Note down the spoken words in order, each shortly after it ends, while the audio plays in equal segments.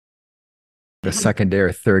The second day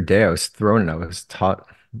or third day I was thrown and I was taught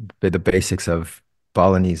the basics of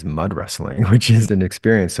Balinese mud wrestling, which is an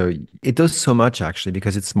experience. So it does so much actually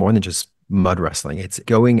because it's more than just mud wrestling. It's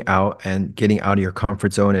going out and getting out of your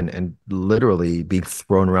comfort zone and literally being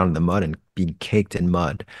thrown around in the mud and being caked in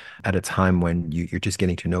mud at a time when you're just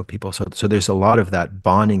getting to know people. So there's a lot of that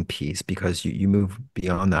bonding piece because you move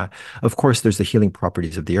beyond that. Of course, there's the healing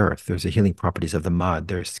properties of the earth. There's the healing properties of the mud.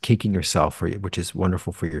 There's caking yourself, which is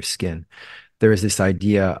wonderful for your skin. There is this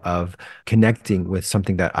idea of connecting with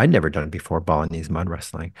something that I'd never done before, Balinese mud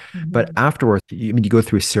wrestling. But Mhm. afterwards, you go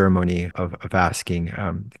through a ceremony of asking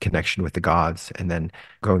connection with the gods and then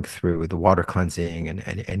going through the water cleansing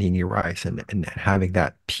and eating your rice and having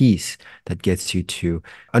that peace that gets you to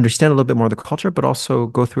understand a little bit more of the culture, but also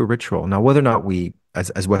go through a ritual. Now, whether or not we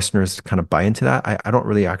as Westerners kind of buy into that, I don't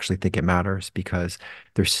really actually think it matters because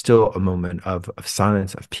there's still a moment of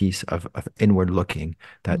silence, of peace, of inward looking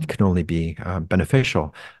that can only be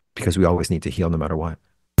beneficial because we always need to heal no matter what.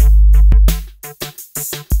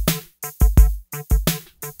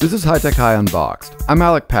 This is High Tech High Unboxed. I'm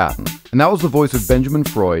Alec Patton, and that was the voice of Benjamin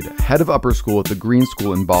Freud, head of upper school at the Green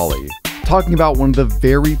School in Bali, talking about one of the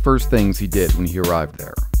very first things he did when he arrived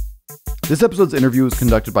there. This episode's interview was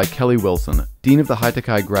conducted by Kelly Wilson, Dean of the High Tech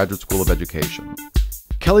High Graduate School of Education.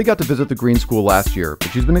 Kelly got to visit the Green School last year,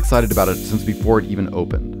 but she's been excited about it since before it even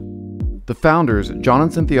opened. The founders, John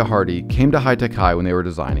and Cynthia Hardy, came to High Tech High when they were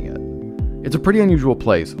designing it. It's a pretty unusual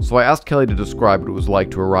place, so I asked Kelly to describe what it was like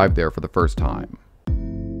to arrive there for the first time.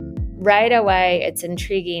 Right away, it's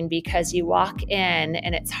intriguing because you walk in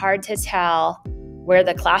and it's hard to tell where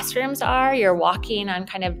the classrooms are. You're walking on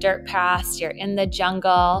kind of dirt paths, you're in the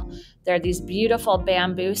jungle. There are these beautiful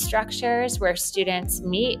bamboo structures where students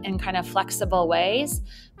meet in kind of flexible ways,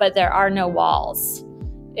 but there are no walls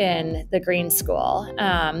in the Green School.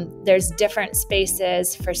 There's different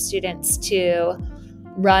spaces for students to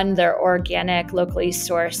run their organic, locally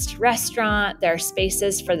sourced restaurant. There are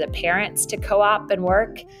spaces for the parents to co-op and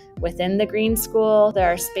work within the Green School.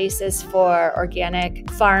 There are spaces for organic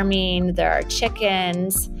farming. There are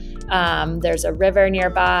chickens. There's a river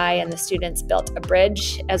nearby, and the students built a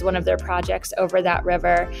bridge as one of their projects over that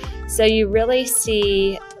river. So you really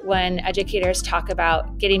see when educators talk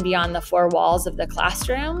about getting beyond the four walls of the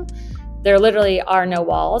classroom, there literally are no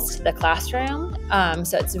walls to the classroom.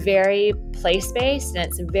 So it's very place-based and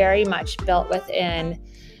it's very much built within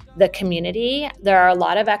the community. There are a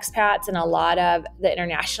lot of expats and a lot of the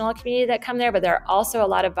international community that come there, but there are also a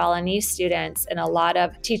lot of Balinese students and a lot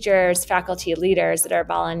of teachers, faculty, leaders that are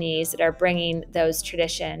Balinese that are bringing those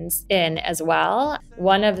traditions in as well.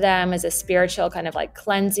 One of them is a spiritual kind of like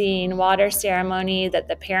cleansing water ceremony that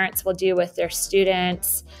the parents will do with their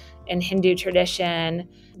students in Hindu tradition.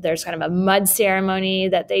 There's kind of a mud ceremony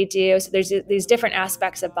that they do. So there's these different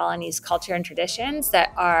aspects of Balinese culture and traditions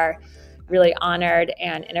that are really honored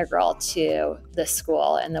and integral to the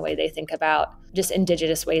school and the way they think about just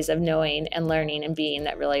indigenous ways of knowing and learning and being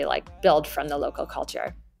that really like build from the local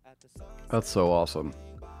culture. That's so awesome.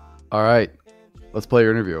 All right, let's play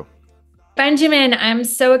your interview. Benjamin, I'm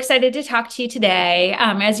so excited to talk to you today.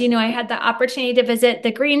 As you know, I had the opportunity to visit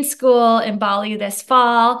the Green School in Bali this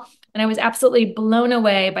fall, and I was absolutely blown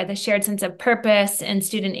away by the shared sense of purpose and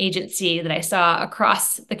student agency that I saw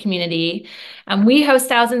across the community. We host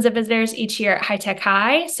thousands of visitors each year at High Tech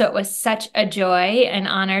High, so it was such a joy and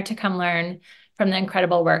honor to come learn from the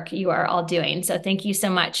incredible work you are all doing. So thank you so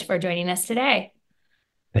much for joining us today.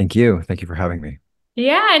 Thank you. Thank you for having me.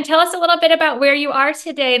 Yeah, and tell us a little bit about where you are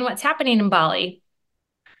today and what's happening in Bali.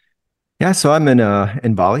 Yeah, so I'm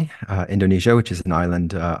in Bali, Indonesia, which is an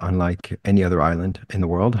island unlike any other island in the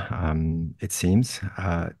world, it seems.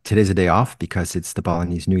 Today's a day off because it's the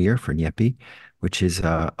Balinese New Year for Nyepi, which is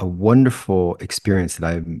a wonderful experience that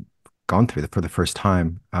I've gone through for the first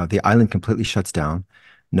time. The island completely shuts down,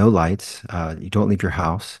 no lights, you don't leave your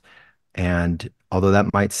house. And although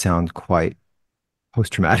that might sound quite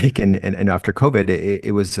post-traumatic and after COVID,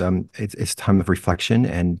 it was it's a time of reflection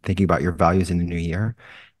and thinking about your values in the new year.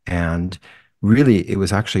 And really, it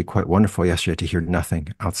was actually quite wonderful yesterday to hear nothing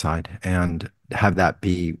outside and have that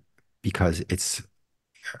be because it's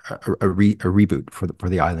a reboot for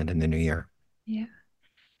the island in the new year. Yeah.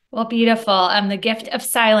 Well, beautiful. The gift of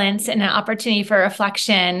silence and an opportunity for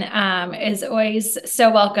reflection is always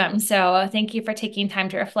so welcome. So thank you for taking time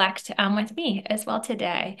to reflect with me as well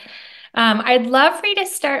today. I'd love for you to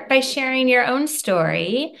start by sharing your own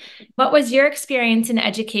story. What was your experience in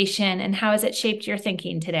education and how has it shaped your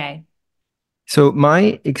thinking today? So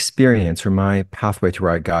my experience or my pathway to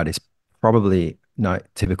where I got is probably not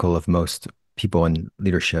typical of most people in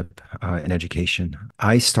leadership in education.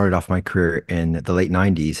 I started off my career in the late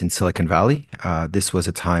 90s in Silicon Valley. This was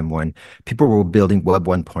a time when people were building Web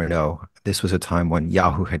 1.0. This was a time when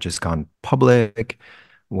Yahoo had just gone public,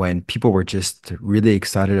 when people were just really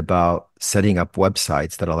excited about setting up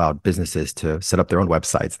websites that allowed businesses to set up their own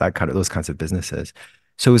websites, those kinds of businesses.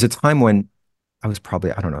 So it was a time when I was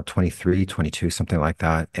probably, I don't know, 23, 22, something like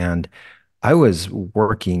that. And I was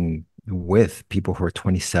working with people who were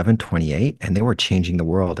 27, 28, and they were changing the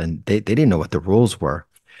world and they didn't know what the rules were.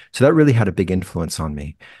 So that really had a big influence on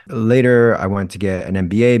me. Later, I went to get an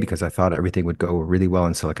MBA because I thought everything would go really well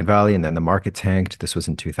in Silicon Valley, and then the market tanked. This was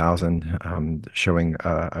in 2000, showing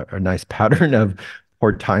a nice pattern of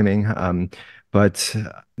poor timing. But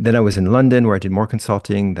then I was in London where I did more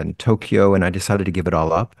consulting, then Tokyo, and I decided to give it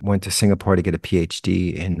all up. Went to Singapore to get a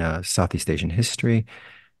PhD in Southeast Asian history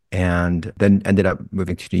and then ended up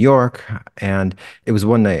moving to New York. And it was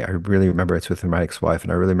one night, I really remember it's with my ex-wife,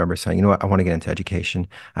 and I really remember saying, you know what, I want to get into education.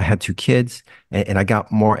 I had two kids, and I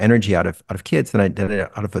got more energy out of kids than I did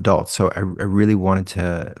out of adults. So I really wanted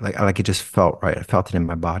to like it just felt right. I felt it in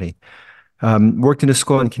my body. Worked in a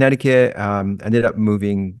school in Connecticut, ended up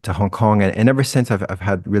moving to Hong Kong. And ever since, I've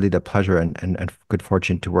had really the pleasure and good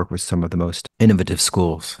fortune to work with some of the most innovative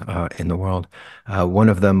schools in the world. One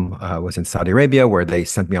of them was in Saudi Arabia, where they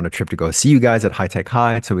sent me on a trip to go see you guys at High Tech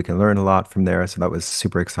High so we can learn a lot from there. So that was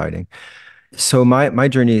super exciting. So my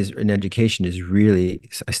journey in education is really,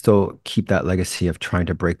 I still keep that legacy of trying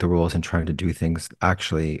to break the rules and trying to do things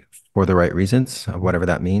actually for the right reasons, whatever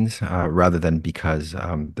that means, rather than because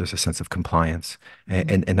there's a sense of compliance.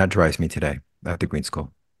 And that drives me today at the Green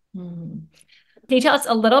School. Mhm. Can you tell us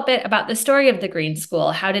a little bit about the story of the Green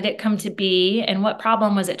School? How did it come to be, and what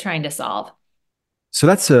problem was it trying to solve? So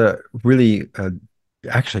that's a really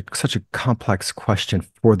actually such a complex question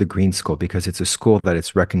for the Green School because it's a school that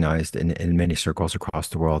it's recognized in many circles across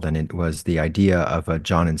the world. And it was the idea of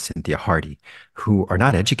John and Cynthia Hardy, who are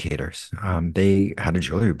not educators. They had a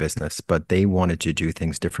jewelry business, but they wanted to do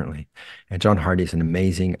things differently. And John Hardy is an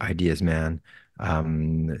amazing ideas man.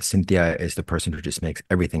 Cynthia is the person who just makes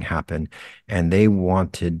everything happen. And they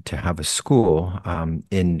wanted to have a school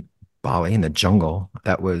in Bali in the jungle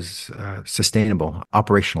that was sustainable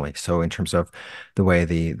operationally. So in terms of the way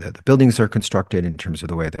the buildings are constructed, in terms of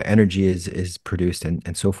the way the energy is produced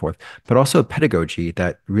and so forth, but also pedagogy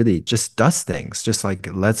that really just does things, just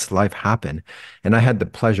like lets life happen. And I had the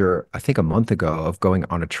pleasure, I think a month ago, of going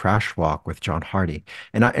on a trash walk with John Hardy.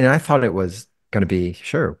 And I thought it was going to be,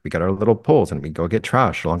 sure, we got our little poles and we go get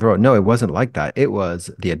trash along the road. No, it wasn't like that. It was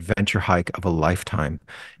the adventure hike of a lifetime.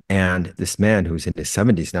 And this man who's in his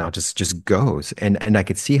 70s now just goes. And I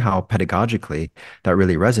could see how pedagogically that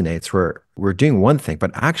really resonates. We're doing one thing,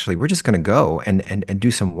 but actually we're just gonna go and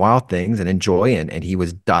do some wild things and enjoy. And he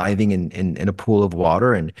was diving in a pool of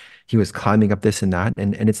water and he was climbing up this and that.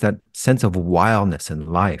 And it's that sense of wildness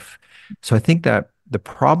in life. So I think that the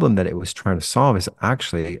problem that it was trying to solve is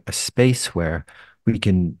actually a space where we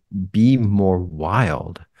can be more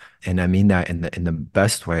wild. And I mean that in the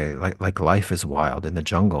best way, like life is wild in the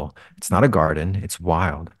jungle. It's not a garden, it's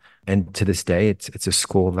wild. And to this day, it's a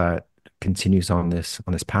school that continues on this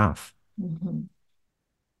path. Mhm.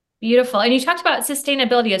 Beautiful. And you talked about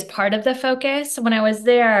sustainability as part of the focus. When I was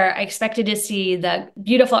there, I expected to see the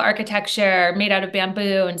beautiful architecture made out of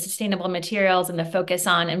bamboo and sustainable materials and the focus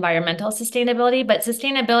on environmental sustainability, but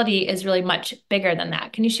sustainability is really much bigger than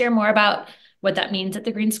that. Can you share more about what that means at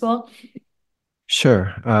the Green School?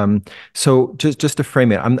 Sure. So just to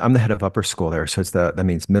frame it, I'm the head of upper school there, so that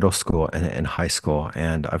means middle school and high school,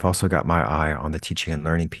 and I've also got my eye on the teaching and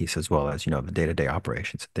learning piece as well as the day-to-day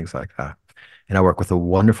operations and things like that. And I work with a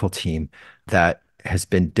wonderful team that has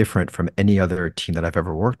been different from any other team that I've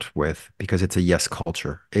ever worked with because it's a yes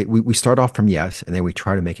culture. We start off from yes, and then we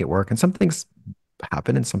try to make it work, and some things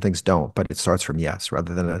happen and some things don't, but it starts from yes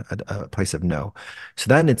rather than a place of no. So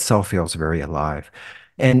that in itself feels very alive.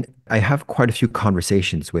 And I have quite a few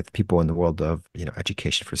conversations with people in the world of,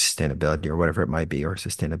 education for sustainability or whatever it might be, or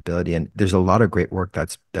sustainability. And there's a lot of great work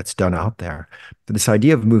that's done out there. But this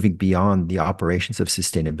idea of moving beyond the operations of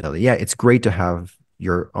sustainability, yeah, it's great to have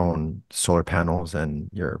your own solar panels and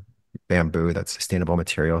your bamboo that's sustainable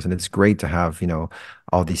materials. And it's great to have,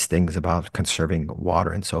 all these things about conserving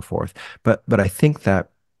water and so forth. But I think that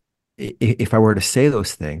if I were to say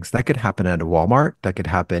those things, that could happen at a Walmart, that could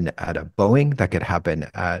happen at a Boeing, that could happen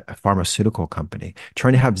at a pharmaceutical company.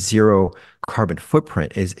 Trying to have zero carbon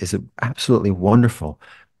footprint is absolutely wonderful,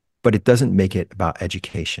 but it doesn't make it about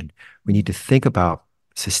education. We need to think about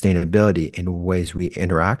sustainability in ways we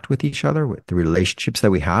interact with each other, with the relationships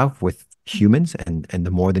that we have with humans and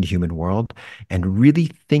the more than human world, and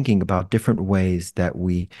really thinking about different ways that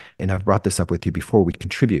we, and I've brought this up with you before, we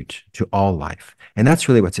contribute to all life. And that's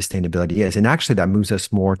really what sustainability is. And actually, that moves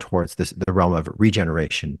us more towards the realm of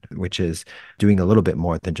regeneration, which is doing a little bit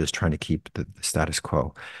more than just trying to keep the status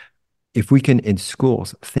quo. If we can in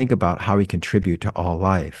schools think about how we contribute to all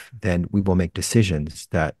life, then we will make decisions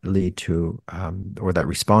that lead to or that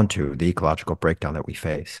respond to the ecological breakdown that we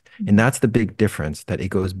face. And that's the big difference, that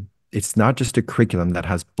it's not just a curriculum that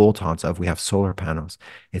has bolt-ons of we have solar panels.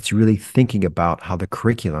 It's really thinking about how the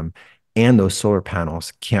curriculum and those solar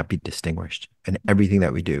panels can't be distinguished. And everything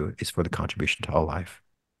that we do is for the contribution to all life.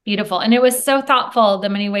 Beautiful. And it was so thoughtful, the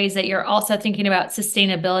many ways that you're also thinking about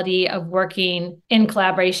sustainability of working in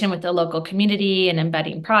collaboration with the local community and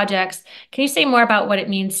embedding projects. Can you say more about what it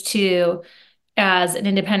means to, as an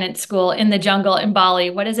independent school in the jungle in Bali,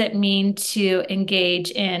 what does it mean to engage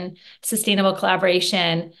in sustainable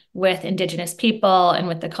collaboration with Indigenous people and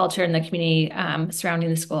with the culture and the community surrounding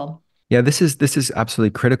the school? Yeah, this is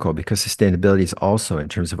absolutely critical because sustainability is also in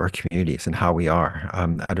terms of our communities and how we are.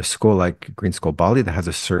 At a school like Green School Bali that has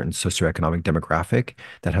a certain socioeconomic demographic,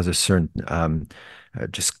 that has a certain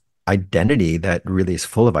just identity that really is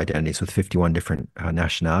full of identities with 51 different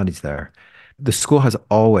nationalities there. The school has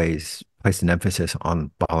always placed an emphasis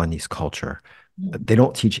on Balinese culture. They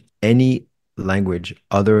don't teach any language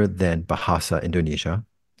other than Bahasa Indonesia.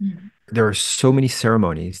 There are so many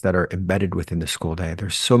ceremonies that are embedded within the school day.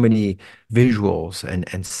 There's so many visuals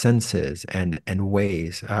and senses and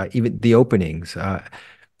ways, even the openings.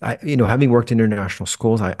 Having worked in international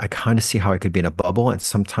schools, I kind of see how I could be in a bubble, and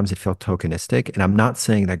sometimes it feels tokenistic. And I'm not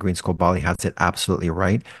saying that Green School Bali has it absolutely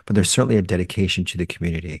right, but there's certainly a dedication to the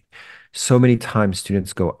community. So many times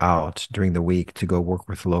students go out during the week to go work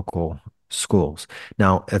with local schools.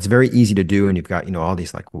 Now, that's very easy to do, and you've got, all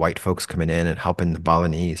these like white folks coming in and helping the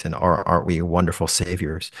Balinese, and aren't we wonderful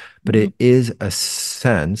saviors? But it is a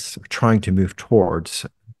sense of trying to move towards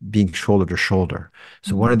being shoulder to shoulder.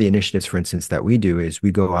 So one of the initiatives, for instance, that we do is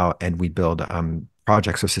we go out and we build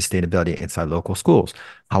projects of sustainability inside local schools.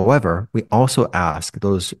 However, we also ask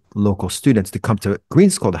those local students to come to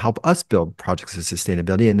Green School to help us build projects of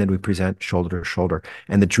sustainability, and then we present shoulder to shoulder.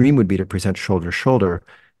 And the dream would be to present shoulder to shoulder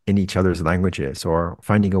in each other's languages, or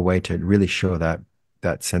finding a way to really show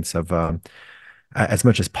that sense of as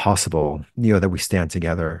much as possible, that we stand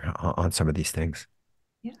together on some of these things.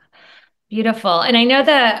 Beautiful. And I know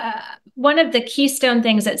that one of the keystone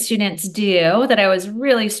things that students do that I was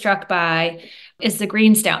really struck by is the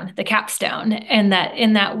greenstone, the capstone, and that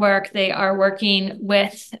in that work, they are working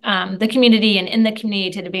with the community and in the community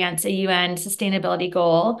to advance a UN sustainability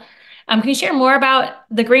goal. Can you share more about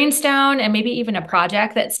the greenstone and maybe even a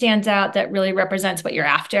project that stands out that really represents what you're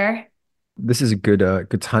after? This is a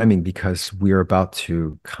good timing because we're about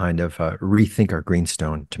to kind of rethink our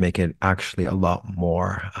greenstone to make it actually a lot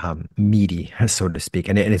more meaty, so to speak.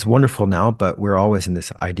 And it's wonderful now, but we're always in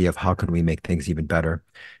this idea of how can we make things even better.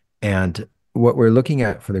 And what we're looking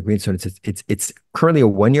at for the greenstone, it's currently a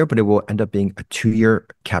 1 year, but it will end up being a 2 year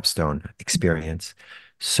capstone experience.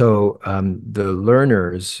 So the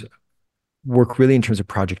learners work really in terms of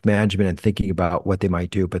project management and thinking about what they might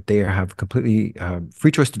do, but they have completely free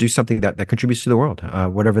choice to do something that contributes to the world,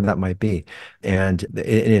 whatever that might be. And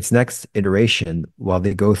in its next iteration, while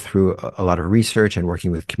they go through a lot of research and working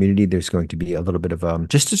with community, there's going to be a little bit of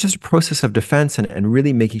just a process of defense and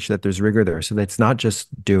really making sure that there's rigor there, so that it's not just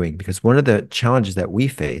doing. Because one of the challenges that we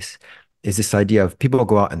face is this idea of people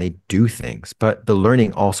go out and they do things, but the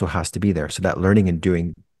learning also has to be there, so that learning and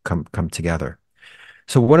doing come together.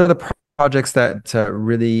 So one of the projects that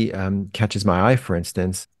really catches my eye, for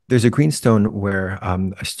instance, there's a greenstone where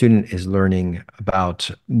a student is learning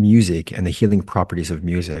about music and the healing properties of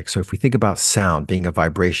music. So if we think about sound being a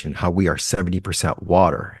vibration, how we are 70%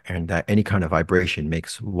 water, and that any kind of vibration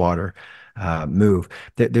makes water move.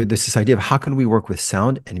 There's this idea of how can we work with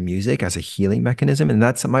sound and music as a healing mechanism, and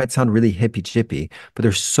that might sound really hippy jippy, but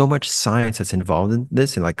there's so much science that's involved in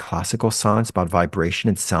this, and like classical science about vibration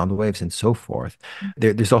and sound waves and so forth.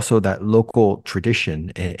 There's also that local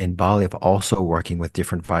tradition in Bali of also working with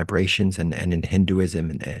different vibrations, and in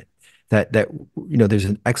Hinduism, and that there's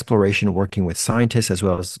an exploration working with scientists as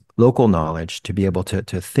well as local knowledge to be able to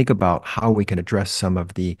think about how we can address some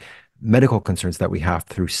of the medical concerns that we have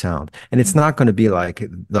through sound. And it's not going to be like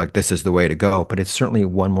this is the way to go, but it's certainly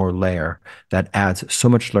one more layer that adds so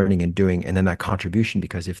much learning and doing, and then that contribution.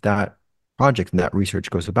 Because if that project and that research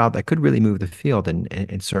goes about, that could really move the field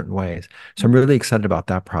in certain ways. So I'm really excited about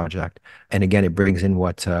that project. And again, it brings in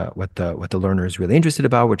what the learner is really interested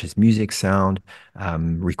about, which is music, sound,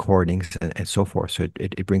 recordings, and so forth. So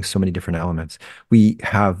it brings so many different elements. We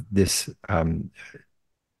have this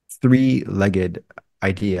three-legged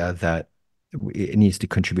idea that it needs to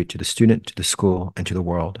contribute to the student, to the school, and to the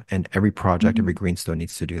world. And every project, every Mhm. Greenstone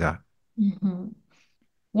needs to do that. Mhm.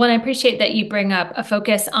 Well, I appreciate that you bring up a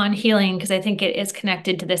focus on healing because I think it is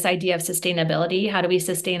connected to this idea of sustainability. How do we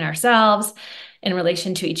sustain ourselves in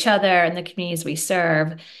relation to each other and the communities we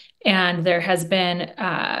serve? And there has been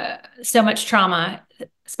so much trauma,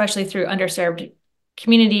 especially through underserved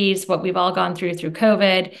communities, what we've all gone through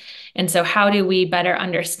COVID. And so, how do we better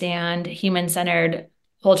understand human-centered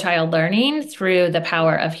whole child learning through the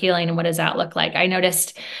power of healing? And what does that look like? I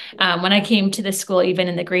noticed when I came to the school, even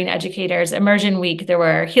in the Green Educators Immersion Week, there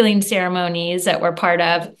were healing ceremonies that were part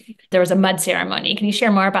of, there was a mud ceremony. Can you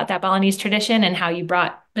share more about that Balinese tradition and how you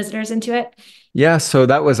brought visitors into it? Yeah, so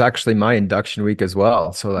that was actually my induction week as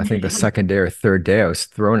well. So I think the second day or third day I was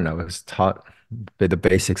thrown and I was taught the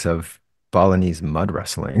basics of Balinese mud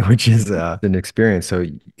wrestling, which is an experience. So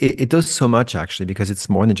it does so much actually because it's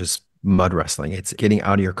more than just mud wrestling. It's getting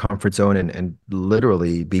out of your comfort zone and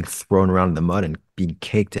literally being thrown around in the mud and being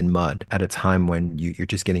caked in mud at a time when you're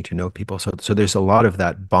just getting to know people. So there's a lot of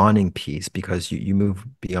that bonding piece because you move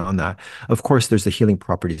beyond that. Of course, there's the healing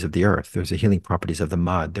properties of the earth. There's the healing properties of the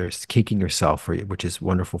mud. There's caking yourself for you, which is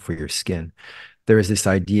wonderful for your skin. There is this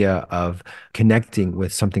idea of connecting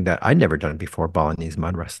with something that I'd never done before, Balinese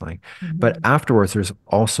mud wrestling. But Mhm. afterwards, there's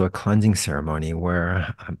also a cleansing ceremony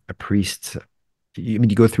where a priest you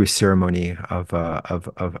go through a ceremony of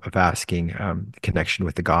asking connection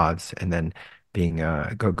with the gods, and then being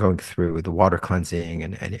going through the water cleansing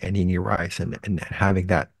and eating your rice and having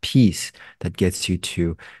that peace that gets you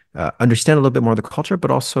to understand a little bit more of the culture,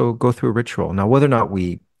 but also go through a ritual. Now, whether or not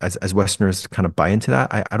we as Westerners kind of buy into that,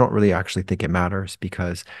 I don't really actually think it matters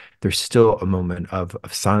because there's still a moment of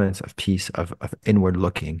silence, of peace, of inward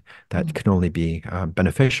looking that can only be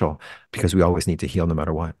beneficial because we always need to heal no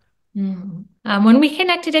matter what. Mhm. When we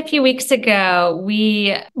connected a few weeks ago,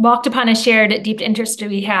 we walked upon a shared deep interest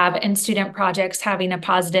we have in student projects having a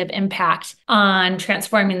positive impact on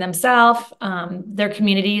transforming themselves, their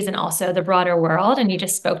communities, and also the broader world. And you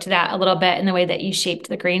just spoke to that a little bit in the way that you shaped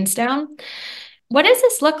the Greenstone. What does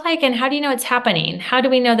this look like, and how do you know it's happening? How do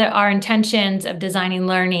we know that our intentions of designing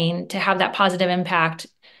learning to have that positive impact?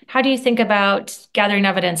 How do you think about gathering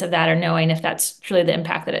evidence of that or knowing if that's truly the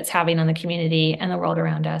impact that it's having on the community and the world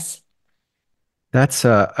around us? That's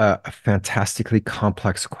a fantastically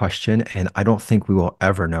complex question, and I don't think we will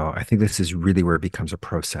ever know. I think this is really where it becomes a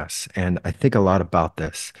process. And I think a lot about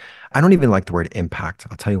this. I don't even like the word impact.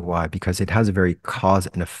 I'll tell you why, because it has a very cause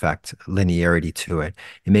and effect linearity to it.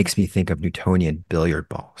 It makes me think of Newtonian billiard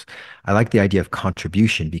balls. I like the idea of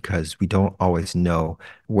contribution because we don't always know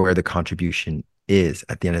where the contribution is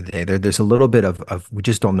at the end of the day. There's a little bit of we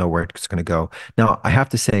just don't know where it's going to go. Now, I have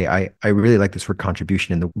to say, I really like this word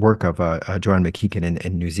contribution in the work of Joanne McKeegan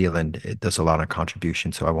in New Zealand. It does a lot of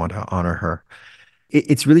contribution, so I want to honor her.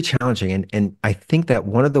 It's really challenging, and I think that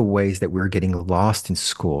one of the ways that we're getting lost in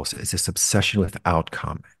schools is this obsession with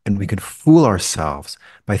outcome, and we can fool ourselves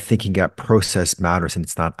by thinking that process matters and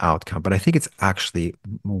it's not outcome. But I think it's actually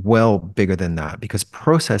well bigger than that because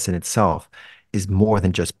process in itself is more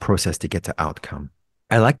than just process to get to outcome.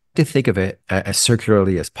 I like to think of it as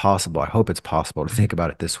circularly as possible. I hope it's possible to think about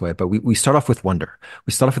it this way. But we start off with wonder.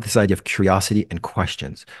 We start off with this idea of curiosity and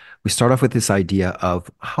questions. We start off with this idea of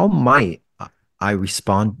how might I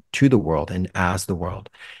respond to the world and as the world.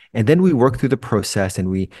 And then we work through the process and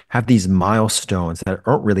we have these milestones that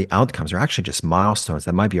aren't really outcomes. They're actually just milestones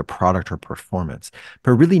that might be a product or performance.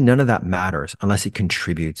 But really, none of that matters unless it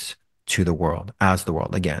contributes to the world as the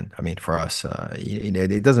world. Again, I mean, for us,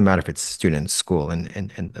 it doesn't matter if it's student, school,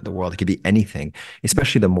 and the world. It could be anything,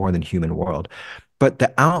 especially the more than human world. But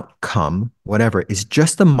the outcome, whatever, is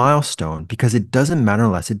just a milestone because it doesn't matter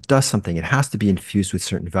unless it does something. It has to be infused with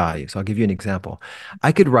certain values. I'll give you an example.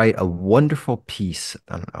 I could write a wonderful piece,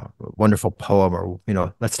 I don't know, a wonderful poem, or,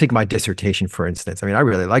 let's take my dissertation, for instance. I mean, I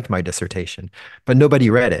really liked my dissertation, but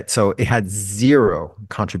nobody read it. So it had zero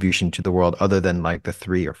contribution to the world other than like the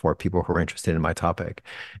three or four people who were interested in my topic.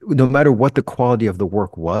 No matter what the quality of the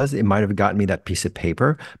work was, it might have gotten me that piece of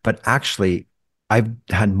paper, but actually, I've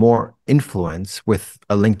had more influence with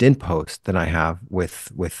a LinkedIn post than I have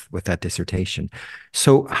with that dissertation.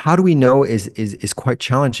 So how do we know is quite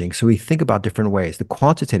challenging. So we think about different ways. The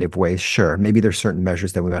quantitative ways, sure, maybe there's certain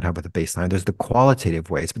measures that we might have with a baseline. There's the qualitative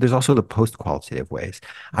ways, but there's also the post-qualitative ways.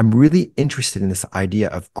 I'm really interested in this idea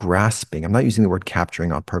of grasping. I'm not using the word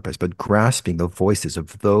capturing on purpose, but grasping the voices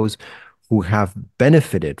of those who have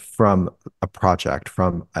benefited from a project,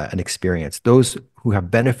 from an experience, those who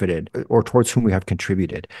have benefited or towards whom we have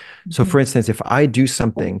contributed. So, for instance, if I do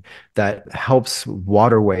something that helps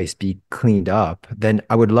waterways be cleaned up, then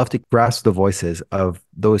I would love to grasp the voices of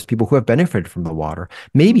those people who have benefited from the water,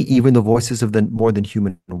 maybe even the voices of the more than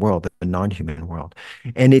human world, the non-human world.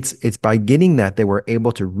 And it's by getting that they were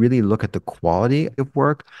able to really look at the quality of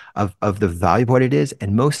work, of the value of what it is,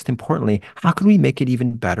 and most importantly, how can we make it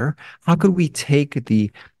even better? How could we take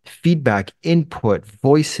the feedback, input,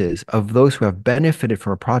 voices of those who have benefited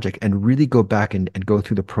from a project and really go back and go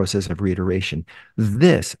through the process of reiteration?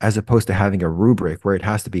 This, as opposed to having a rubric where it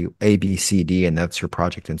has to be A, B, C, D, and that's your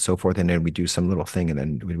project and so forth. And then we do some little thing and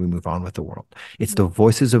then we move on with the world. It's the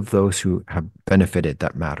voices of those who have benefited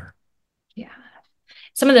that matter. Yeah.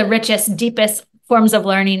 Some of the richest, deepest forms of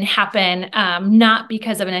learning happen not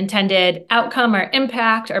because of an intended outcome or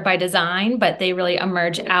impact or by design, but they really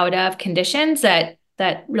emerge out of conditions that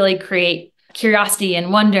really create curiosity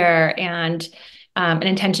and wonder and an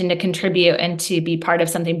intention to contribute and to be part of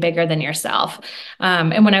something bigger than yourself.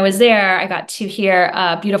 And when I was there, I got to hear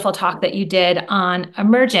a beautiful talk that you did on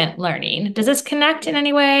emergent learning. Does this connect in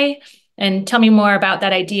any way? And tell me more about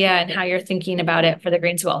that idea and how you're thinking about it for the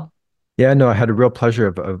Green School. Yeah, no, I had a real pleasure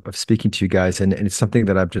of speaking to you guys, and it's something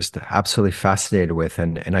that I'm just absolutely fascinated with,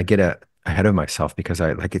 and I get ahead of myself because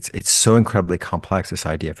I like it's so incredibly complex, this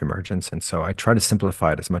idea of emergence, and so I try to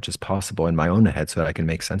simplify it as much as possible in my own head so that I can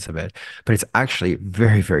make sense of it. But it's actually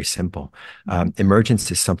very, very simple.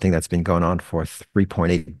 Emergence is something that's been going on for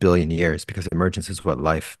 3.8 billion years because emergence is what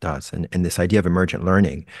life does, and this idea of emergent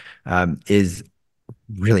learning is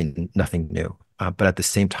really nothing new. But at the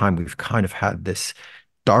same time, we've kind of had this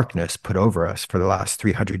darkness put over us for the last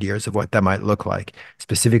 300 years of what that might look like,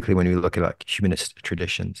 specifically when we look at like humanist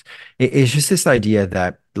traditions. It's just this idea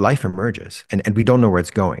that life emerges and we don't know where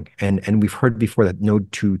it's going. And we've heard before that no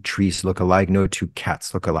two trees look alike, no two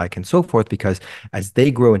cats look alike, and so forth, because as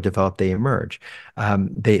they grow and develop, they emerge.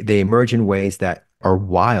 They emerge in ways that are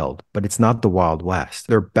wild, but it's not the Wild West.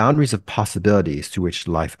 There are boundaries of possibilities to which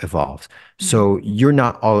life evolves. So you're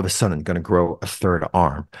not all of a sudden going to grow a third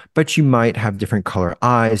arm, but you might have different color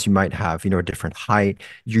eyes. You might have, a different height.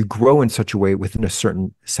 You grow in such a way within a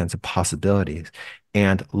certain sense of possibilities.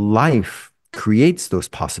 And life creates those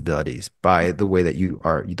possibilities by the way that you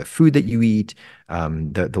are, the food that you eat,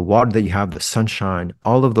 the water that you have, the sunshine,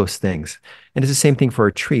 all of those things. And it's the same thing for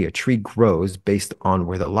a tree. A tree grows based on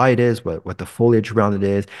where the light is, what the foliage around it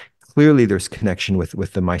is. Clearly, there's connection with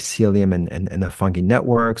the mycelium and the fungi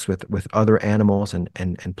networks, with other animals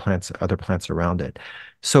and plants, other plants around it.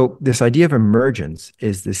 So this idea of emergence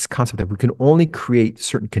is this concept that we can only create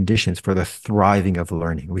certain conditions for the thriving of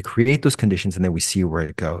learning. We create those conditions and then we see where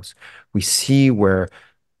it goes. We see where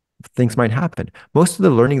things might happen. Most of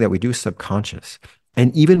the learning that we do is subconscious.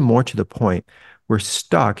 And even more to the point, we're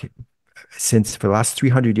stuck since for the last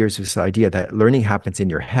 300 years, this idea that learning happens in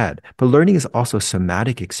your head, but learning is also a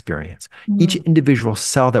somatic experience. Each individual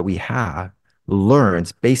cell that we have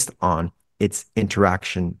learns based on its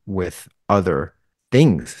interaction with other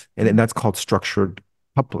things. And that's called structured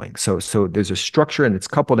coupling. So there's a structure and it's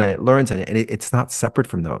coupled and it learns and it's not separate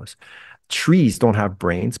from those. Trees don't have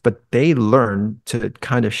brains, but they learn to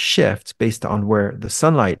kind of shift based on where the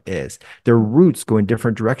sunlight is. Their roots go in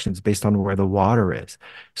different directions based on where the water is.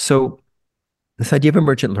 So this idea of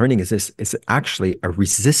emergent learning is actually a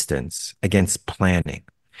resistance against planning.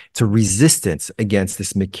 It's a resistance against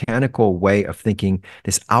this mechanical way of thinking,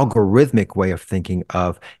 this algorithmic way of thinking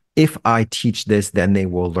of, if I teach this, then they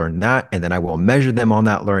will learn that, and then I will measure them on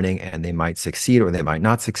that learning, and they might succeed or they might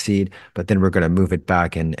not succeed, but then we're going to move it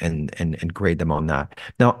back and grade them on that.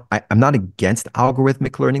 Now, I'm not against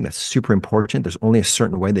algorithmic learning. That's super important. There's only a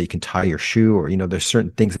certain way that you can tie your shoe, or there's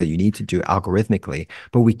certain things that you need to do algorithmically,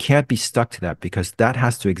 but we can't be stuck to that because that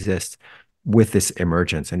has to exist with this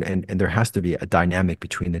emergence, and there has to be a dynamic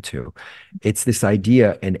between the two. It's this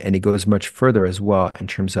idea, and it goes much further as well in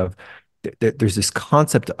terms of there's this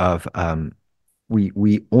concept of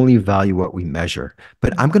we only value what we measure,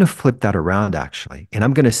 but I'm going to flip that around actually, and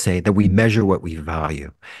I'm going to say that we measure what we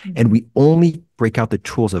value, and we only break out the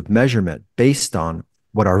tools of measurement based on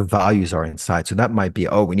what our values are inside. So that might be,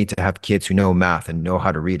 oh, we need to have kids who know math and know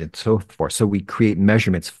how to read and so forth. So we create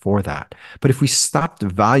measurements for that. But if we stopped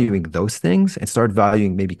valuing those things and start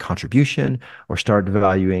valuing maybe contribution or start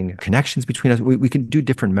valuing connections between us, we can do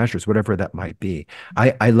different measures, whatever that might be.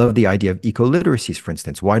 I love the idea of eco-literacies, for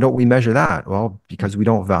instance. Why don't we measure that? Well, because we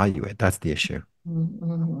don't value it. That's the issue.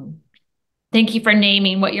 Mm-hmm. Thank you for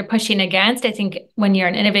naming what you're pushing against. I think when you're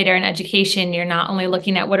an innovator in education, you're not only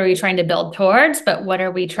looking at what are we trying to build towards, but what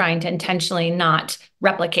are we trying to intentionally not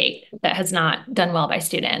replicate that has not done well by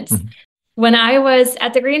students. Mm-hmm. When I was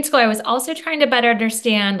at the Green School, I was also trying to better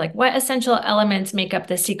understand like what essential elements make up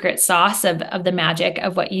the secret sauce of the magic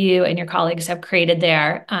of what you and your colleagues have created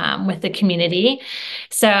there with the community.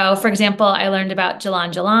 So, for example, I learned about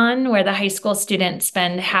Jalan Jalan, where the high school students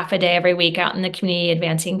spend half a day every week out in the community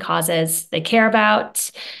advancing causes they care about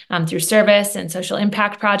through service and social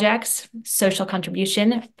impact projects, social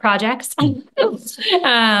contribution projects.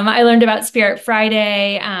 I learned about Spirit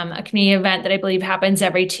Friday, a community event that I believe happens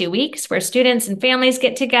every 2 weeks where students and families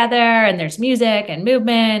get together and there's music and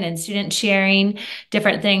movement and students sharing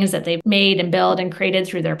different things that they've made and built and created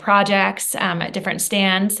through their projects at different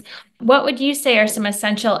stands. What would you say are some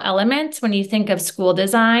essential elements when you think of school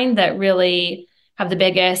design that really have the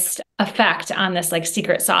biggest effect on this like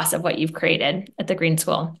secret sauce of what you've created at the Green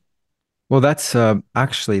School? Well, that's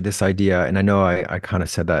actually this idea, and I know I kind of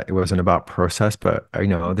said that it wasn't about process, but I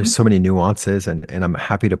know there's so many nuances, and I'm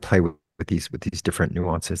happy to play with these different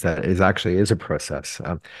nuances that is actually is a process.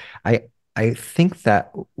 I I think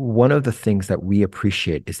that one of the things that we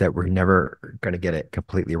appreciate is that we're never going to get it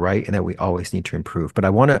completely right, and that we always need to improve. But I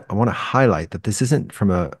want to highlight that this isn't from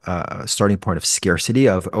a starting point of scarcity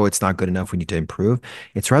of, oh, it's not good enough, we need to improve.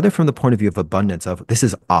 It's rather from the point of view of abundance of, this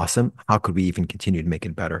is awesome. How could we even continue to make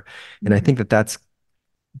it better? And I think that that's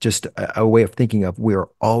just a way of thinking of, we're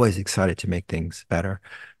always excited to make things better.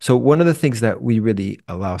 So one of the things that we really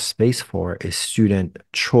allow space for is student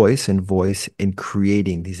choice and voice in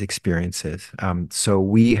creating these experiences. So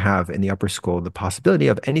we have in the upper school the possibility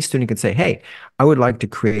of any student can say, hey, I would like to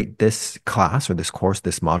create this class or this course,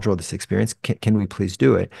 this module, this experience. Can we please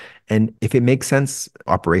do it? And if it makes sense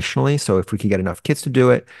operationally, so if we can get enough kids to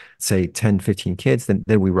do it, say 10, 15 kids, then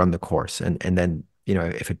we run the course. And then,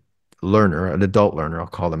 if it learner, an adult learner, I'll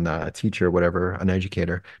call them that, a teacher, whatever, an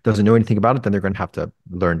educator, doesn't know anything about it, then they're going to have to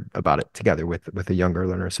learn about it together with a younger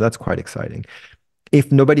learner. So that's quite exciting.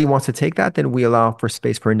 If nobody wants to take that, then we allow for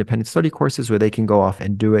space for independent study courses where they can go off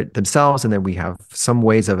and do it themselves. And then we have some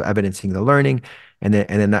ways of evidencing the learning. And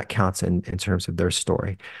then that counts in terms of their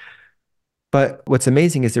story. But what's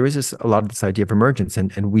amazing is there is a lot of this idea of emergence,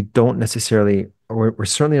 and we don't necessarily, we're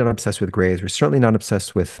certainly not obsessed with grades. We're certainly not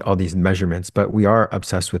obsessed with all these measurements, but we are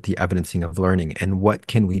obsessed with the evidencing of learning and what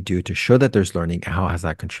can we do to show that there's learning and how has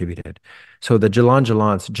that contributed. So the Jalan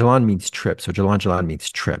Jalan, so Jalan means trip. So Jalan Jalan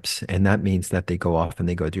means trips. And that means that they go off and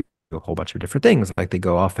they go do a whole bunch of different things. Like they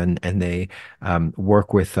go off and they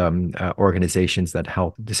work with organizations that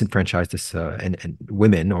help disenfranchised and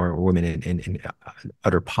women or women in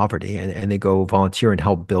utter poverty, and they go volunteer and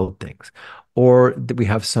help build things. Or we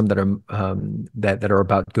have some that are that are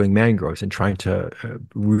about doing mangroves and trying to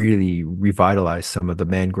really revitalize some of the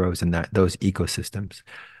mangroves and those ecosystems.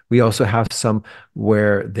 We also have some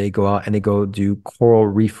where they go out and they go do coral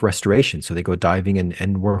reef restoration. So they go diving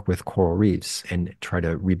and work with coral reefs and try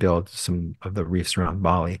to rebuild some of the reefs around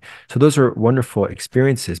Bali. So those are wonderful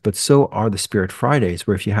experiences, but so are the Spirit Fridays,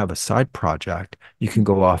 where if you have a side project, you can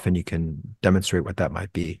go off and you can demonstrate what that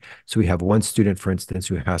might be. So we have one student, for instance,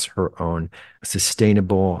 who has her own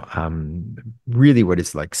sustainable, really what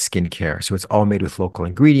is like skincare. So it's all made with local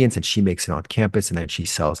ingredients, and she makes it on campus and then she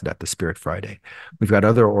sells it at the Spirit Friday. We've got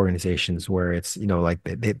other organizations where it's, like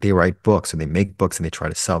they write books and they make books and they try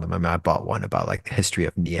to sell them. I mean, I bought one about like the history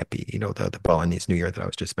of Niepi, the Balinese New Year that I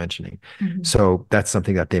was just mentioning. Mm-hmm. So that's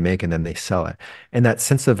something that they make and then they sell it. And that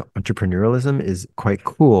sense of entrepreneurialism is quite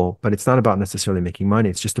cool, but it's not about necessarily making money.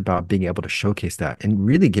 It's just about being able to showcase that and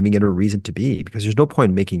really giving it a reason to be, because there's no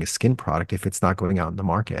point making a skin product if it's not going out in the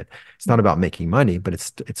market. It's not about making money, but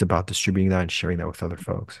it's about distributing that and sharing that with other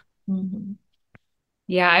folks. Mm-hmm.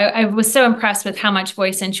 Yeah, I was so impressed with how much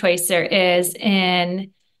voice and choice there is.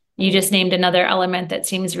 And you just named another element that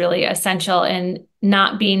seems really essential in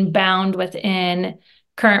not being bound within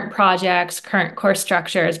current projects, current course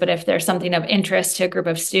structures, but if there's something of interest to a group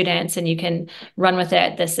of students and you can run with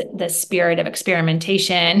it, this spirit of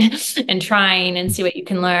experimentation and trying and see what you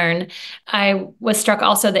can learn. I was struck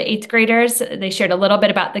also the eighth graders, they shared a little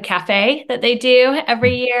bit about the cafe that they do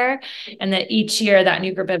every year, and that each year that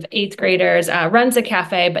new group of eighth graders runs a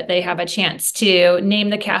cafe, but they have a chance to name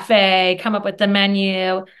the cafe, come up with the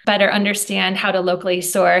menu, better understand how to locally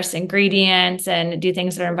source ingredients and do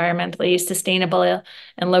things that are environmentally sustainable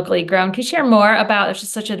and locally grown. Can you share more about, it's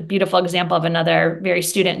just such a beautiful example of another very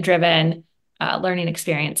student-driven learning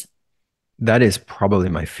experience. That is probably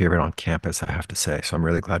my favorite on campus, I have to say. So I'm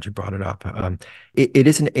really glad you brought it up. It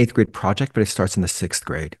is an eighth grade project, but it starts in the sixth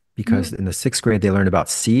grade because Mhm. in the sixth grade they learn about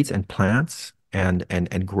seeds and plants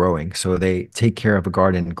and growing. So they take care of a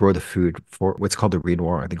garden and grow the food for what's called the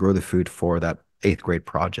Regenerative. They grow the food for that eighth grade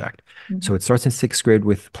project. So Mhm. it starts in sixth grade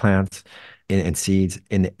with plants and seeds.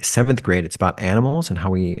 In seventh grade, it's about animals and how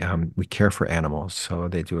we care for animals. So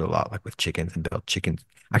they do a lot like with chickens and build chickens.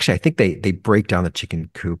 Actually, I think they break down the chicken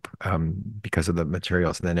coop because of the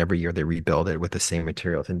materials, and then every year they rebuild it with the same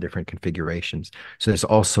materials in different configurations. So there's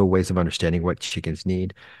also ways of understanding what chickens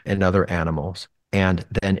need and other animals. And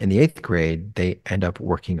then in the eighth grade, they end up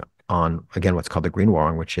working on again what's called the green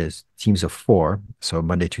warrant, which is teams of four. So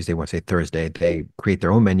Monday, Tuesday, Wednesday, Thursday, they create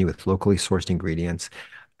their own menu with locally sourced ingredients.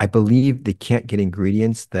 I believe they can't get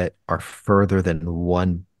ingredients that are further than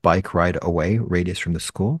one bike ride away radius from the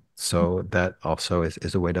school. So that also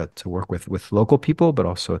is a way to work with local people, but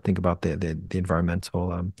also think about the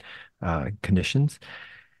environmental conditions.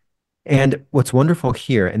 And what's wonderful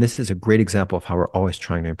here, and this is a great example of how we're always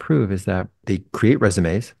trying to improve, is that they create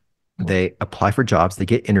resumes, they apply for jobs, they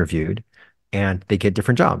get interviewed, and they get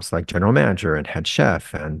different jobs like general manager and head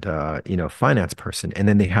chef and finance person, and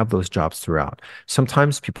then they have those jobs throughout.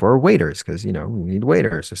 Sometimes people are waiters because we need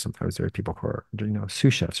waiters, or sometimes there are people who are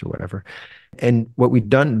sous chefs or whatever. And what we've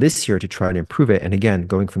done this year to try to improve it, and again,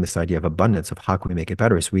 going from this idea of abundance of how can we make it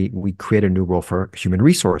better, is we create a new role for human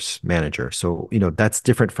resource manager. So, that's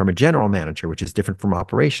different from a general manager, which is different from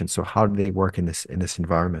operations. So how do they work in this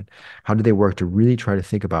environment? How do they work to really try to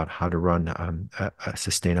think about how to run a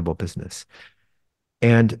sustainable business?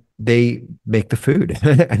 And they make the food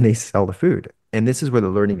and they sell the food. And this is where the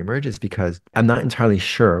learning emerges because I'm not entirely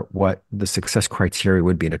sure what the success criteria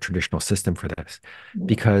would be in a traditional system for this.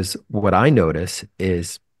 Because what I notice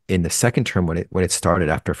is in the second term when it started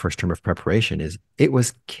after first term of preparation is it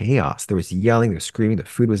was chaos. There was yelling, there was screaming, the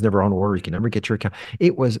food was never on order, you can never get your account.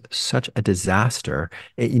 It was such a disaster,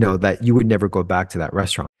 that you would never go back to that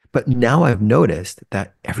restaurant. But now I've noticed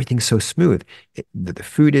that everything's so smooth. The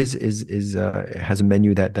food has a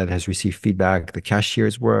menu that has received feedback. The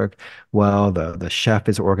cashiers work well. The chef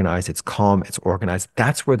is organized. It's calm. It's organized.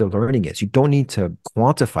 That's where the learning is. You don't need to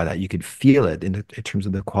quantify that. You can feel it in terms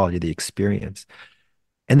of the quality of the experience.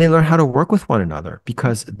 And they learn how to work with one another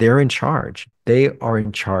because they're in charge. They are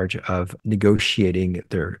in charge of negotiating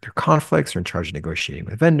their conflicts. They're in charge of negotiating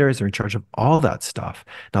with vendors. They're in charge of all that stuff.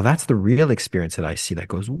 Now, that's the real experience that I see that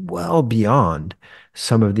goes well beyond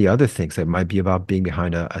some of the other things that might be about being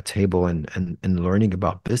behind a table and learning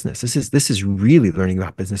about business. This is really learning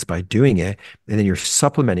about business by doing it. And then you're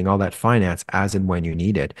supplementing all that finance as and when you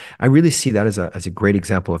need it. I really see that as a great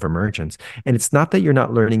example of emergence. And it's not that you're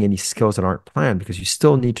not learning any skills that aren't planned because you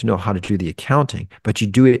still need to know how to do the accounting, but you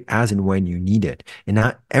do it as and when you need it. And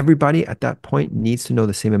not everybody at that point needs to know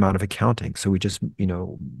the same amount of accounting. So we just,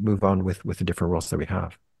 move on with the different roles that we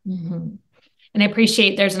have. Mhm. And I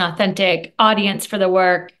appreciate there's an authentic audience for the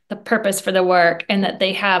work, the purpose for the work, and that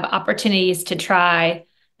they have opportunities to try,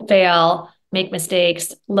 fail, make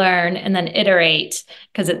mistakes, learn, and then iterate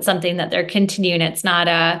because it's something that they're continuing. It's not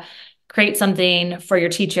a create something for your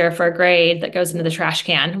teacher for a grade that goes into the trash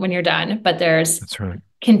can when you're done, but there's That's right.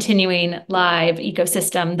 continuing live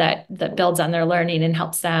ecosystem that builds on their learning and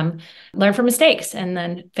helps them learn from mistakes and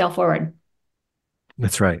then fail forward.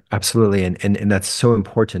 That's right. Absolutely. And that's so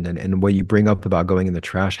important. And what you bring up about going in the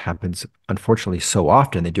trash happens, unfortunately, so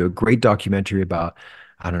often. They do a great documentary about,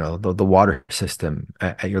 I don't know, the water system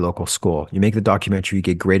at your local school. You make the documentary, you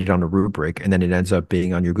get graded on a rubric, and then it ends up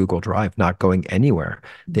being on your Google Drive, not going anywhere.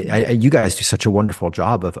 You guys do such a wonderful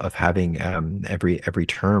job of having every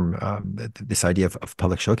term this idea of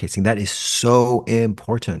public showcasing. That is so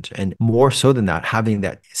important, and more so than that, having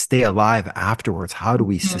that stay alive afterwards. How do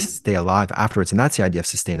we Mhm. stay alive afterwards? And that's the idea of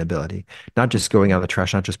sustainability, not just going out of the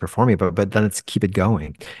trash, not just performing, but then let's keep it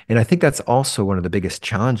going. And I think that's also one of the biggest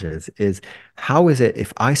challenges is how is it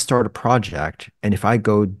if I start a project and if I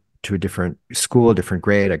go to a different school, a different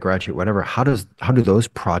grade, I graduate, whatever, how do those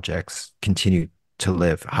projects continue to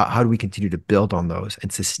live? How do we continue to build on those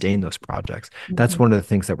and sustain those projects? That's Mhm. one of the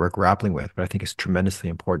things that we're grappling with, but I think is tremendously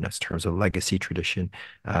important in terms of legacy, tradition,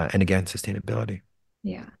 and again, sustainability.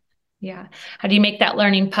 Yeah. Yeah. How do you make that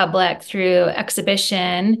learning public through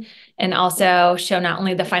exhibition and also show not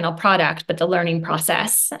only the final product, but the learning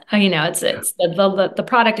process? It's the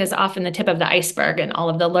product is often the tip of the iceberg, and all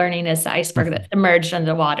of the learning is the iceberg that's emerged under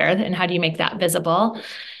the water. And how do you make that visible?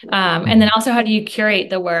 And then Mhm. also, how do you curate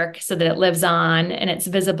the work so that it lives on and it's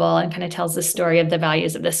visible and kind of tells the story of the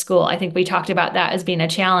values of the school? I think we talked about that as being a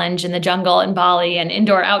challenge in the jungle in Bali, and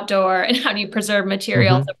indoor, outdoor, and how do you preserve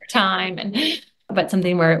materials Mhm. over time, but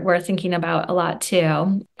something we're thinking about a lot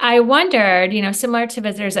too. I wondered, similar to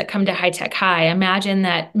visitors that come to High Tech High, imagine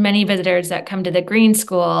that many visitors that come to the Green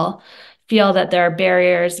School feel that there are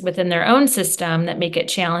barriers within their own system that make it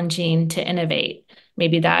challenging to innovate.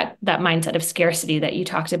 Maybe that mindset of scarcity that you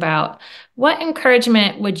talked about. What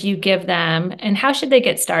encouragement would you give them, and how should they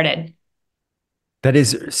get started? That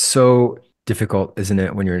is so difficult, isn't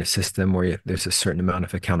it? When you're in a system where there's a certain amount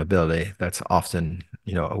of accountability, that's often,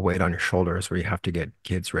 a weight on your shoulders where you have to get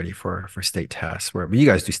kids ready for state tests. Where but you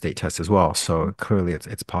guys do state tests as well, so clearly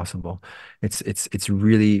it's possible. It's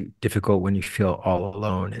really difficult when you feel all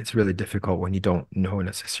alone. It's really difficult when you don't know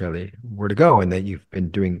necessarily where to go, and that you've been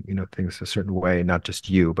doing, things a certain way, not just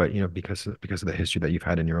you, but because of the history that you've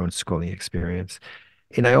had in your own schooling experience.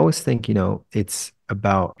 And I always think, it's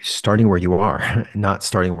about starting where you are, not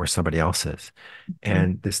starting where somebody else is.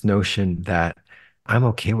 And this notion that I'm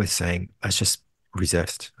okay with saying, let's just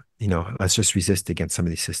resist, let's just resist against some of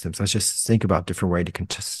these systems. Let's just think about different way to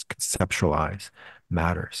conceptualize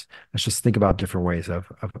matters. Let's just think about different ways of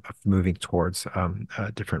moving towards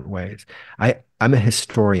different ways. I'm a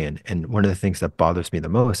historian, and one of the things that bothers me the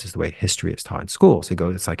most is the way history is taught in schools.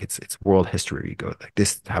 It's like it's world history. You go like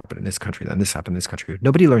this happened in this country, then this happened in this country.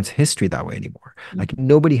 Nobody learns history that way anymore. Like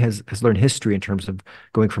nobody has learned history in terms of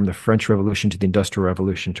going from the French Revolution to the Industrial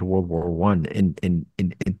Revolution to World War One in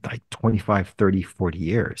like 25, 30, 40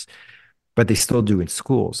 years, but they still do in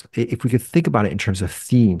schools. If we could think about it in terms of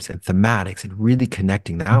themes and thematics and really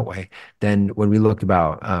connecting that way, then when we look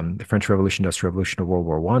about the French Revolution, Industrial Revolution, or World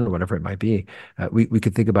War One, or whatever it might be, we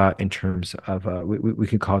could think about in terms of we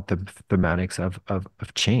could call it the thematics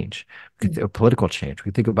of change, of political change.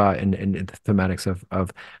 We think about in the thematics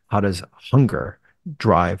of how does hunger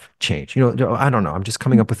drive change. I don't know. I'm just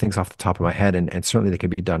coming up with things off the top of my head, and certainly they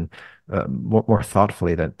could be done more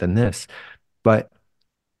thoughtfully than this. But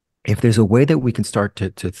if there's a way that we can start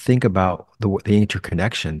to think about the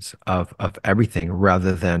interconnections of everything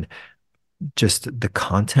rather than just the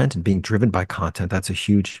content and being driven by content, that's a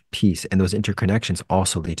huge piece. And those interconnections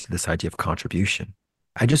also lead to this idea of contribution.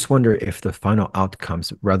 I just wonder if the final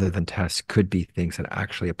outcomes, rather than tests, could be things that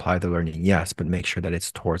actually apply the learning, yes, but make sure that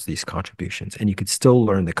it's towards these contributions. And you could still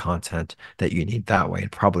learn the content that you need that way,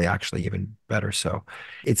 and probably actually even better so.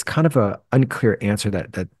 It's kind of a unclear answer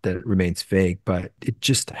that remains vague, but it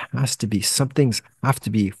just has to be, some things have to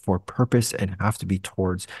be for purpose and have to be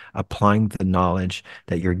towards applying the knowledge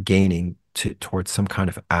that you're gaining towards some kind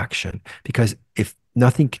of action. Because if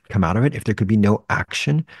nothing can come out of it, if there could be no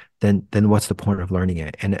action, then what's the point of learning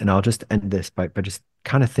it? And I'll just end this by just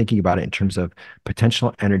kind of thinking about it in terms of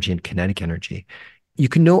potential energy and kinetic energy. You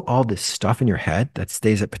can know all this stuff in your head that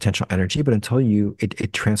stays at potential energy, but until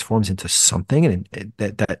it transforms into something, and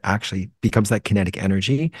that actually becomes that kinetic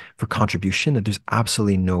energy for contribution, that there's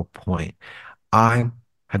absolutely no point. I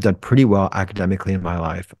have done pretty well academically in my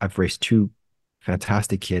life. I've raised two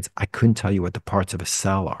fantastic kids. I couldn't tell you what the parts of a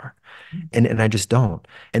cell are. And I just don't.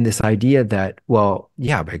 And this idea that, well,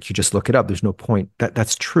 yeah, but you just look it up. There's no point.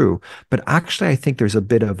 That's true. But actually, I think there's a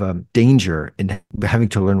bit of danger in having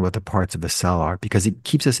to learn what the parts of a cell are, because it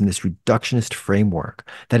keeps us in this reductionist framework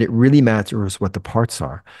that it really matters what the parts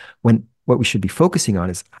are. When what we should be focusing on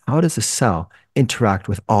is, how does a cell interact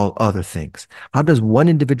with all other things? How does one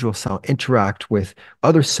individual cell interact with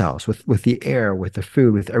other cells, with the air, with the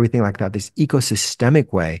food, with everything like that? This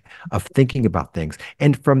ecosystemic way of thinking about things.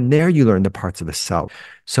 And from there, you learn the parts of a cell.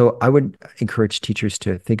 So I would encourage teachers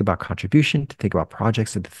to think about contribution, to think about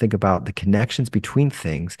projects, and to think about the connections between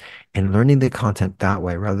things, and learning the content that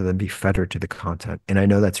way rather than be fettered to the content. And I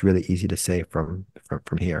know that's really easy to say from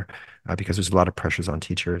here, because there's a lot of pressures on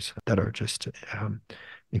teachers that are just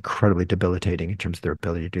incredibly debilitating in terms of their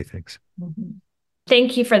ability to do things. Mhm.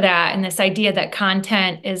 Thank you for that. And this idea that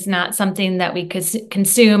content is not something that we could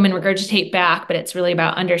consume and regurgitate back, but it's really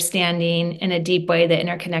about understanding in a deep way the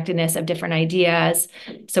interconnectedness of different ideas,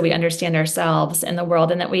 so we understand ourselves and the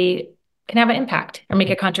world, and that we can have an impact or make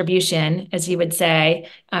a contribution, as you would say,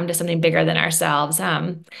 to something bigger than ourselves.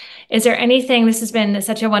 Is there anything, this has been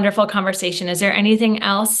such a wonderful conversation. Is there anything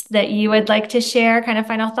else that you would like to share, kind of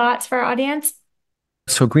final thoughts for our audience?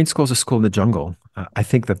 So green school is a school in the jungle. I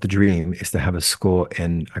think that the dream is to have a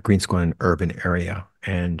green school in an urban area.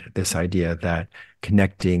 And this idea that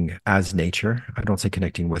connecting as nature, I don't say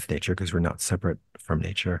connecting with nature because we're not separate from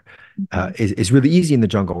nature, is really easy in the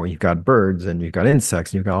jungle where you've got birds and you've got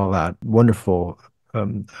insects and you've got all that wonderful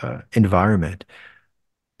environment.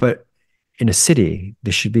 But in a city,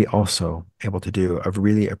 they should be also able to do of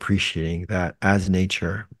really appreciating that as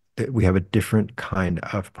nature, that we have a different kind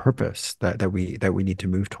of purpose that we need to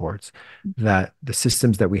move towards. That the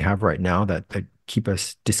systems that we have right now that keep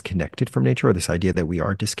us disconnected from nature, or this idea that we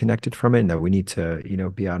are disconnected from it and that we need to,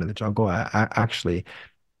 be out in the jungle. Actually,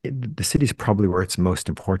 the city is probably where it's most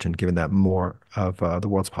important, given that more of the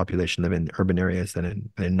world's population live in urban areas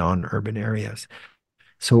than in non-urban areas.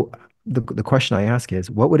 So the question I ask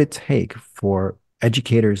is, what would it take for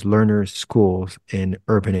educators, learners, schools in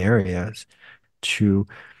urban areas to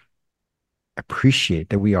appreciate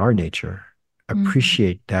that we are nature,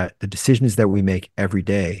 appreciate that the decisions that we make every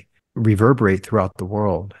day reverberate throughout the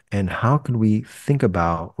world? And how can we think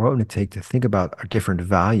about what would it take to think about our different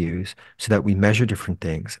values so that we measure different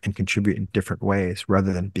things and contribute in different ways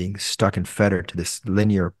rather than being stuck and fettered to this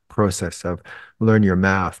linear process of learn your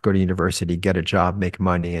math, go to university, get a job, make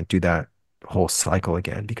money, and do that whole cycle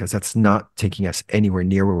again, because that's not taking us anywhere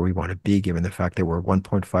near where we want to be, given the fact that we're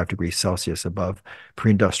 1.5 degrees Celsius above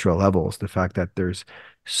pre-industrial levels, the fact that there's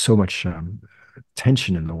so much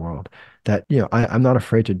tension in the world that, I'm not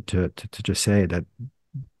afraid to just say that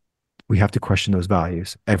we have to question those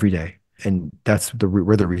values every day. And that's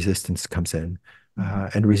where the resistance comes in.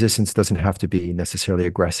 And resistance doesn't have to be necessarily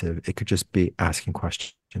aggressive. It could just be asking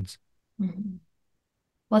questions. Mm-hmm.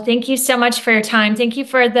 Well, thank you so much for your time. Thank you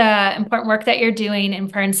for the important work that you're doing and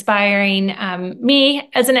for inspiring me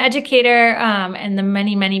as an educator and the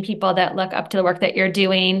many, many people that look up to the work that you're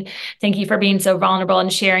doing. Thank you for being so vulnerable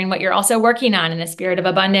and sharing what you're also working on in the spirit of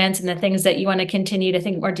abundance and the things that you want to continue to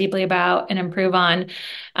think more deeply about and improve on.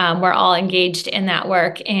 We're all engaged in that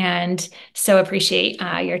work and so appreciate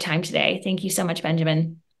your time today. Thank you so much,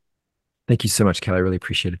 Benjamin. Thank you so much, Kelly. I really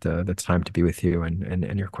appreciated the time to be with you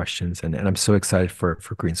and your questions. And I'm so excited for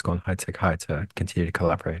Green School and High Tech High to continue to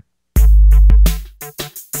collaborate.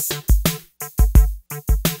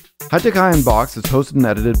 High Tech High Unboxed is hosted and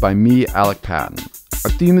edited by me, Alec Patton.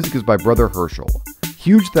 Our theme music is by Brother Herschel.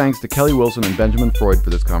 Huge thanks to Kelly Wilson and Benjamin Freud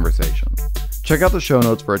for this conversation. Check out the show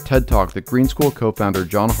notes for a TED Talk that Green School co-founder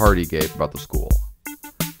John Hardy gave about the school.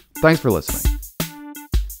 Thanks for listening.